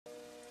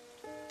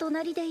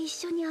隣で一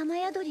緒に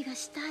雨宿りが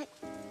したい。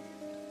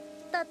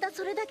たった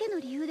それだけの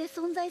理由で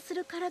存在す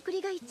るからく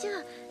りがいちゃ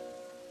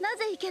な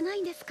ぜいけな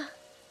いんですか。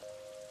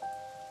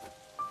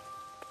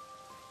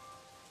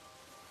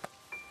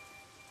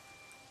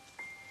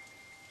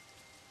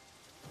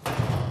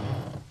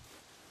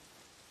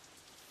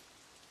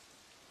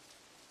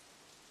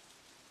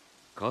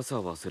傘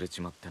忘れち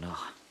まってな。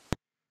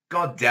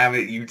 God damn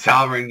it, you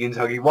Tama and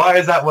Gintoki. Why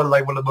is that one of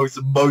the most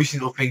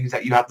emotional things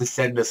that you have to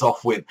send us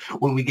off with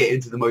when we get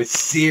into the most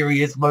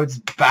serious,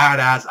 most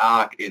badass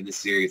arc in the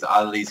series?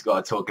 I at least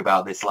got to talk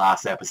about this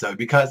last episode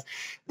because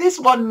this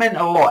one meant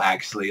a lot,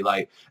 actually.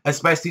 Like,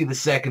 especially the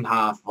second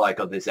half, like,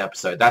 of this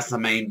episode. That's the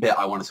main bit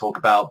I want to talk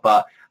about,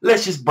 but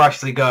let's just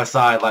brushly go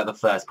aside, like, the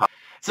first part.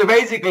 So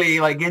basically,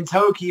 like,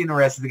 Gintoki and the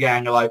rest of the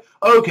gang are like,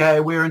 okay,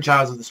 we're in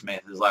charge of the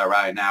smith. It's like,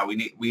 right now,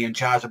 we in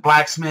charge of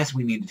blacksmiths.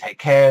 We need to take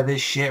care of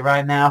this shit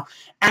right now.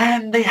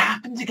 And they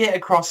happen to get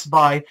across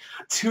by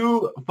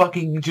two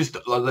fucking, just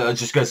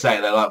gonna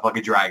say, they're like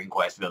fucking Dragon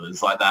Quest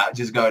villains like that.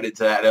 Just going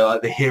into that, they're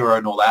like the hero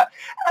and all that.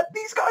 And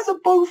these guys are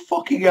both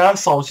fucking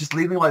assholes, just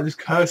leaving like this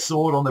cursed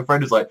sword on their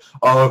friend who's like,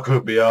 oh, I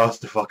couldn't be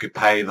asked to fucking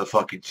pay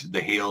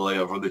the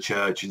healer from the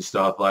church and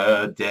stuff,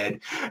 like,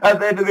 dead.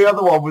 And then the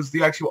other one was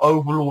the actual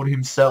overlord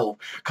himself,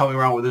 coming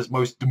around with this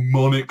most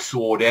demonic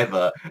sword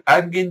ever.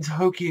 And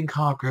Gintoki and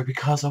Kagura,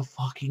 because of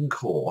fucking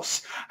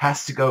course,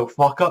 has to go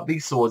fuck up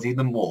these swords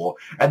even more,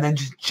 and then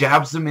just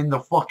jabs them in the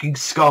fucking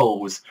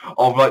skulls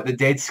of like the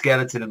dead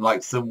skeleton and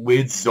like some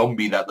weird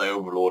zombie that the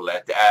overlord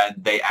left,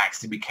 and they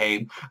actually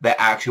became their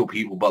actual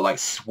people, but like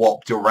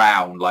swapped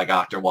around like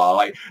after a while.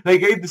 Like they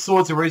gave the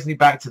swords originally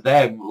back to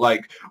them,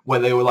 like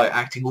when they were like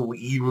acting all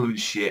evil and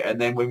shit,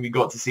 and then when we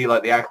got to see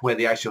like where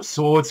the actual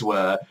swords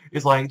were,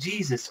 it's like,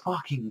 Jesus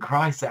fucking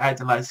Christ, they're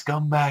acting like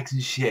scumbags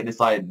and shit, and it's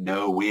like,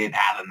 no, we ain't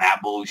having that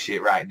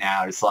bullshit right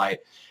now. It's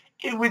like,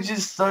 it was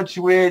just such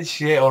weird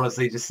shit,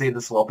 honestly, just seeing the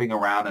swapping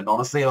around, and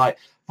honestly, like,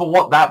 for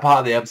what that part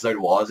of the episode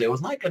was, it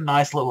was like a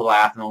nice little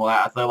laugh and all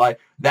that. I feel like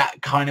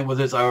that kind of was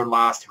its own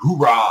last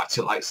hoorah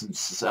to like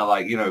some,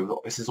 like, you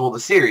know, this is all the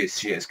serious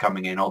shit is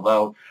coming in,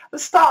 although the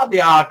start of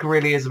the arc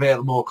really is a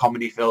bit more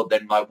comedy-filled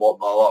than like what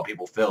a lot of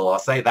people feel. I'll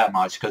say that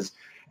much, because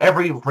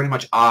every pretty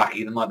much arc,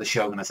 even like the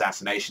Shogun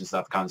Assassination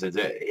stuff comes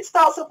into it, it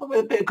starts off with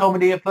a bit of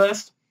comedy at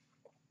first.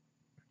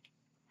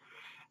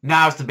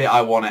 Now's the bit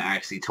I want to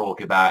actually talk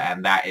about,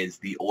 and that is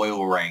the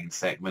oil rain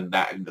segment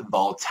that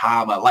involved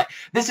Tama. Like,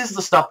 this is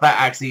the stuff that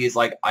actually is,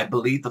 like, I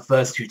believe the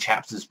first two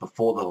chapters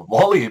before the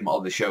volume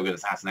of the Shogun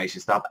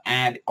Assassination stuff,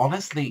 and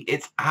honestly,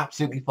 it's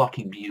absolutely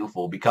fucking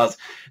beautiful, because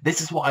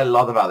this is what I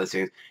love about this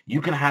series.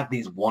 You can have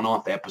these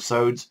one-off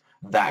episodes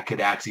that could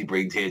actually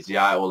bring tears to the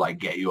eye or like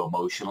get you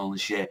emotional and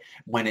shit,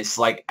 when it's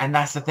like, and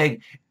that's the thing,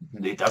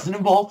 it doesn't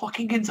involve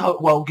fucking Gintoki.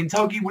 Well,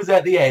 Gintoki was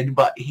at the end,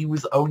 but he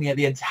was only at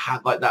the end to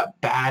have like that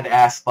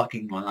badass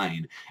fucking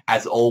line,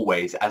 as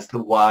always, as the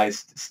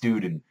wise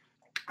student,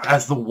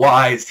 as the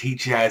wise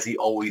teacher as he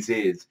always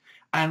is.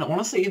 And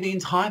honestly, the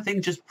entire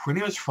thing just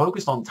pretty much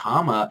focused on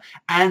Tama.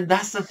 And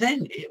that's the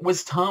thing. It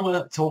was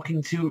Tama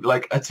talking to,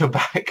 like, a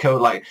tobacco,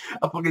 like,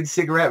 a fucking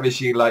cigarette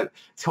machine, like,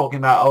 talking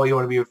about, oh, you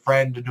want to be a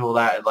friend and all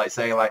that, and, like,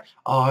 saying, like,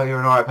 oh, you're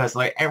an alright person.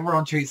 Like,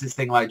 everyone treats this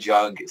thing like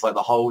junk. It's like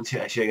the whole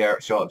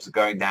cigarette shops are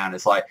going down.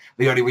 It's like,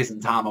 the only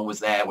reason Tama was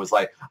there was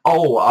like,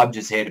 oh, I'm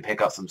just here to pick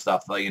up some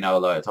stuff, like, you know,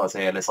 like, towards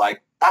here. And it's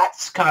like,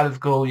 that's kind of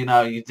cool, you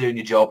know, you're doing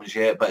your job and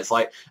shit, but it's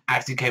like,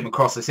 actually came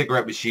across a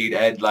cigarette machine,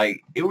 and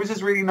like, it was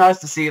just really nice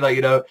to see, like,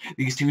 you know,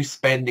 these two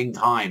spending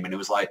time, and it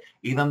was like,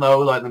 even though,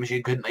 like, the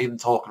machine couldn't even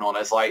talk and all that,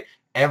 it's like,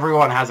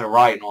 everyone has a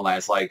right and all that,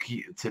 it's like,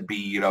 to be,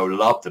 you know,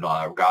 loved and all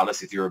that,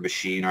 regardless if you're a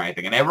machine or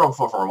anything, and everyone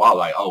thought for a while,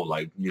 like, oh,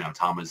 like, you know,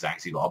 Tama's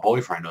actually got a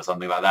boyfriend or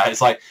something like that.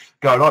 It's like,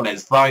 going on,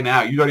 it's fine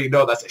now, you don't even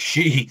know that's a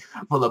she,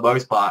 for the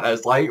most part. And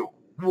it's like,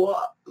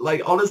 what?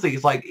 Like, honestly,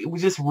 it's like, it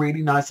was just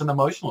really nice and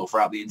emotional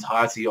throughout the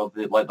entirety of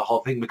the, like, the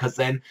whole thing, because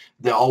then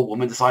the old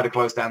woman decided to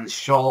close down the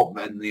shop,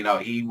 and, you know,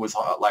 he was,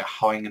 like,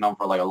 hanging on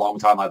for, like, a long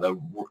time, like,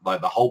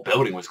 the whole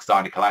building was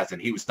starting to collapse,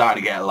 and he was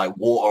starting to get, like,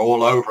 water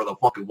all over the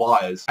fucking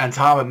wires, and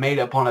Tama made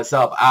it upon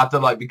herself after,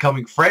 like,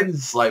 becoming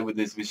friends, like, with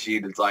this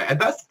machine. It's like, and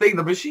that's the thing,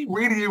 the machine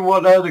really didn't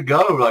want her to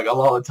go, like, a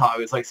lot of the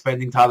time, it's like,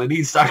 spending time, and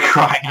he started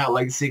crying out,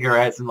 like,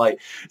 cigarettes and, like,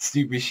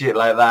 stupid shit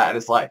like that, and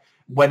it's like,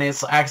 when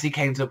it actually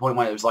came to a point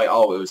where it was like,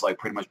 oh, it was like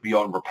pretty much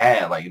beyond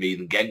repair, like,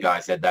 even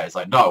Gengai said that, it's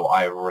like, no,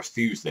 I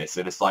refuse this,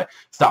 and it's like,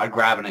 started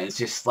grabbing it, it's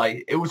just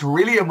like, it was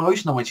really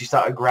emotional when she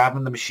started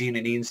grabbing the machine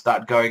and even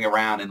started going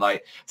around, and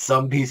like,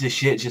 some piece of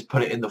shit just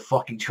put it in the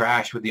fucking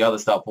trash with the other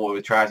stuff, or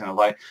with trash, and I was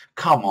like,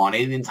 come on,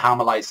 it didn't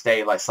Tama like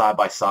stay like side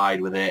by side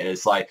with it,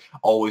 it's like,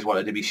 always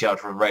wanted to be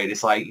sheltered from raid.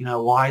 It's like, you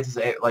know, why does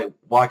it, like,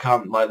 why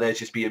can't, like, there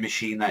just be a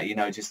machine that, you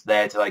know, just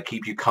there to like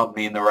keep you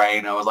company in the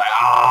rain? I was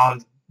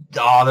like,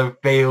 the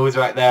feels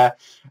right there,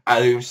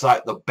 and it was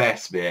like the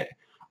best bit,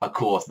 of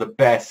course, the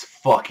best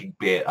fucking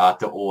bit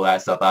after all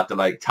that stuff, after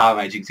like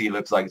Tama Jinxie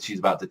looks like she's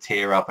about to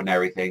tear up and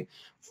everything,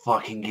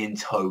 fucking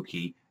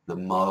Gintoki, the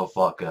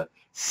motherfucker,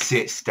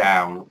 sits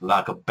down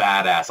like a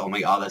badass on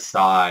the other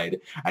side,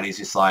 and he's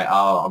just like,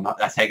 oh,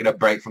 I'm taking a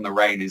break from the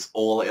rain. It's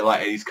all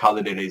like he's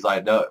coloured in. He's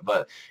like, no,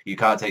 but you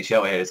can't take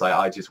shelter here. It's like,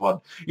 I just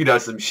want, you know,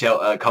 some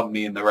shelter,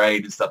 company in the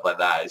rain and stuff like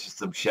that. It's just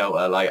some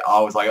shelter. Like,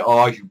 I was like,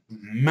 oh, you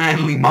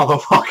manly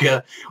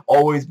motherfucker,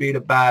 always being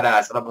a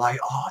badass. And I'm like,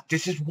 oh,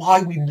 this is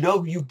why we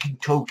love you,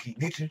 Gintoki.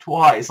 This is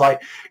why. It's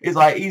like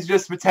he's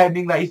just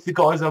pretending that he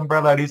forgot his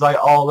umbrella, and he's like,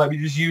 oh, let me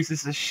just use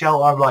this as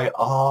shelter. I'm like,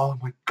 oh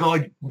my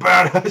god, you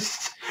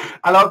badass.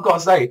 And I've got to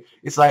say,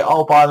 it's like,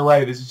 oh, by the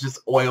way, this is just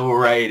oil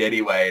rain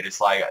anyway. And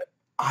it's like,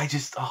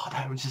 oh,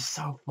 that was just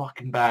so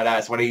fucking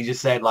badass. When he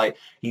just said, like,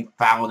 he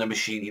found a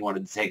machine he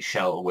wanted to take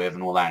shelter with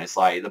and all that. And it's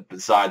like,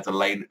 besides the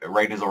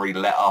rain has already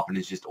let up and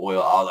it's just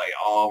oil. I was like,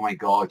 oh my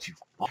god, you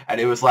fuck.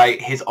 And it was like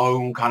his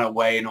own kind of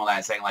way and all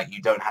that, saying, like,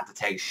 you don't have to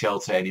take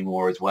shelter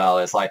anymore as well.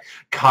 It's like,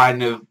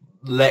 kind of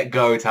let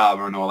go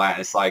Tama and all that.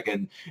 It's like,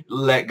 and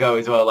let go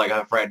as well, like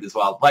her friend as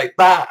well. Like,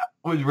 that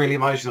was really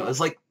emotional. It's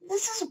like,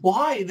 this is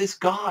why this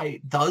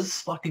guy does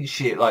fucking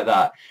shit like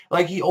that.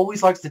 Like, he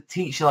always likes to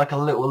teach you, like, a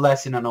little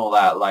lesson and all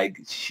that. Like,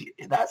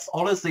 that's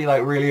honestly,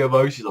 like, really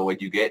emotional when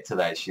you get to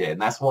that shit.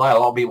 And that's why a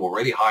lot of people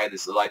really high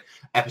this, like,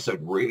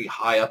 episode really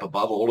high up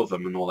above all of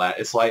them and all that.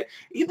 It's like,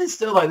 even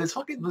still, like, this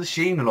fucking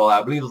machine and all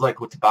that. I believe it was, like,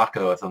 with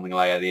tobacco or something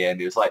like at the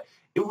end. It was, like,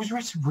 it was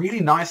just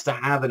really nice to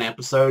have an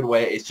episode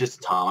where it's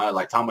just Tama.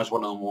 Like, Tama's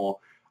one of the more,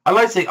 I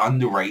like to say,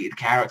 underrated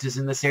characters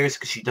in the series,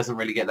 because she doesn't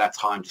really get that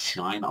time to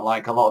shine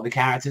like a lot of the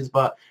characters,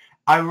 but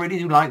I really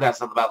do like that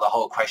stuff about the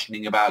whole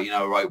questioning about, you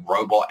know, like,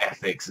 robot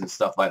ethics and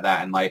stuff like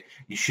that, and, like,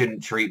 you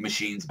shouldn't treat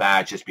machines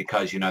bad just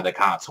because, you know, they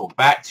can't talk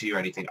back to you or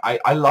anything.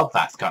 I love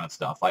that kind of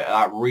stuff. Like,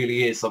 that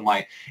really is some,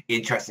 like,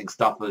 interesting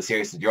stuff for the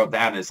series to drop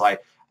down. It's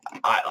like,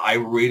 I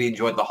really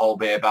enjoyed the whole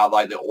bit about,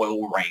 like, the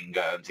oil rain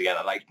going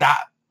together. Like,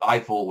 that I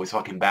thought was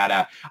fucking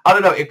badass. I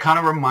don't know, it kind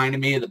of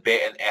reminded me of the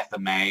bit in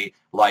FMA,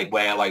 like,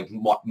 where, like,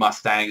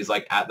 Mustang is,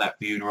 like, at that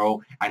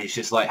funeral, and he's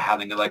just, like,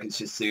 having, like, it's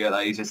just,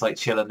 like, he's just, like,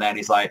 chilling there, and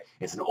he's like,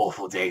 it's an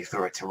awful day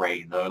for it to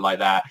rain, though, like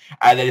that.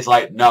 And then it's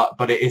like, no,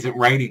 but it isn't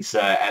raining,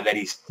 sir. And then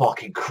he's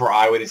fucking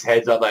crying with his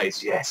head up,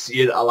 like, yes,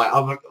 you know, like,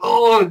 I'm like,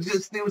 oh,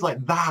 just, it was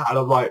like that. And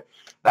I'm like,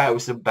 that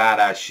was some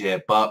badass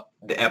shit. But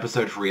the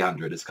episode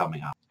 300 is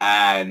coming up,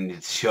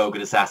 and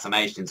Shogun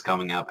Assassination is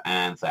coming up,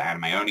 and for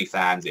anime-only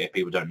fans, if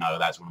people don't know,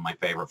 that's one of my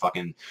favorite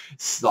fucking,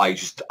 like,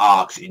 just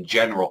arcs in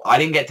general. I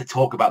didn't get to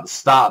talk about the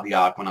start of the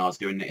arc when I was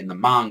doing it in the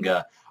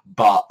manga,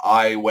 but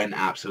I went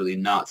absolutely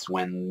nuts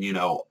when, you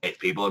know, if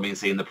people have been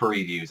seeing the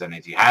previews, and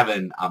if you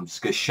haven't, I'm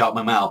just gonna shut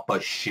my mouth,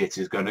 but shit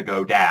is gonna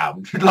go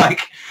down.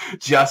 Like,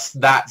 just,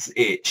 that's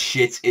it.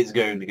 Shit is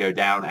going to go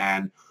down,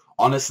 and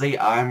honestly,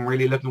 I'm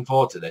really looking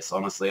forward to this.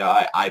 Honestly,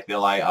 I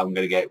feel like I'm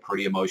going to get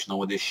pretty emotional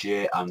with this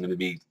shit. I'm going to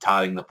be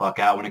tiring the fuck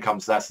out when it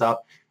comes to that stuff.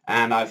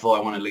 And I thought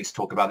I want to at least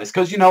talk about this.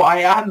 Because, you know, I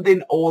haven't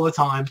been all the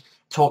time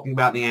talking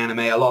about the anime.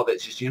 A lot of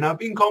it's just, you know,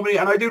 being comedy.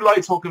 And I do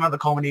like talking about the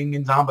comedy in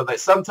Gintama, but like,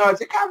 sometimes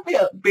it can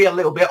be a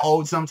little bit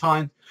old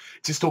sometimes.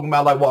 Just talking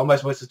about, like, what am I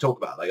supposed to talk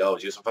about? Like, oh,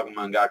 it's just a fucking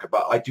mangaka.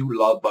 But I do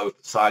love both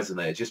sides of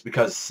it. Just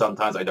because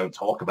sometimes I don't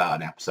talk about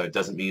an episode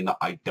doesn't mean that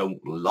I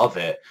don't love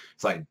it.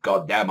 It's like,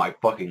 goddamn, I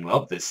fucking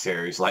love this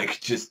series.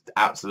 Like, just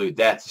absolute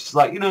death. It's just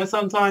like, you know,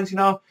 sometimes, you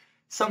know,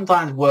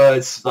 sometimes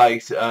words,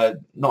 like,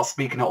 not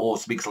speaking at all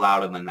speaks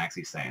louder than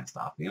actually saying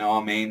stuff. You know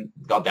what I mean?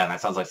 God damn,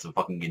 that sounds like some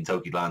fucking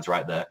Gintoki lines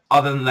right there.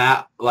 Other than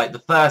that, like, the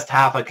first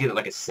half, I get it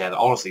like a 7.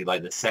 Honestly,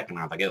 like, the second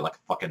half, I get it like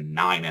a fucking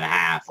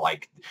 9.5.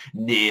 Like,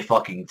 near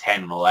fucking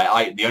 10 and all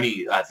that. The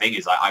only thing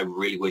is, like, I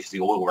really wish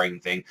the oil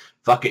ring thing,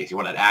 fuck it, if you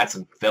want to add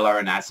some filler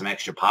and add some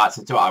extra parts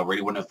into it, I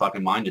really wouldn't have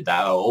fucking minded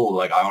that at all.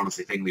 Like, I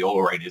honestly think the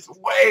oil ring is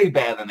way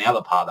better than the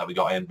other part that we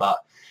got in, but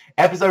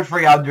episode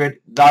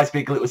 300, nice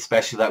big little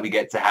special that we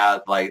get to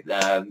have, like,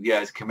 yeah,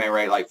 to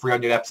commemorate, like,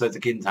 300 episodes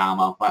of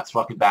Gintama. That's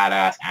fucking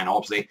badass, and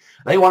obviously,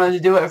 they wanted to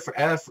do it for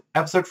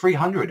episode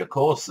 300, of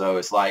course, so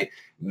it's like,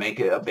 make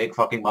it a big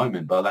fucking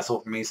moment. But that's all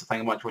from me, so thank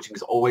you much for watching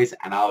as always,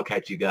 and I'll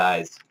catch you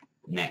guys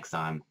next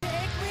time.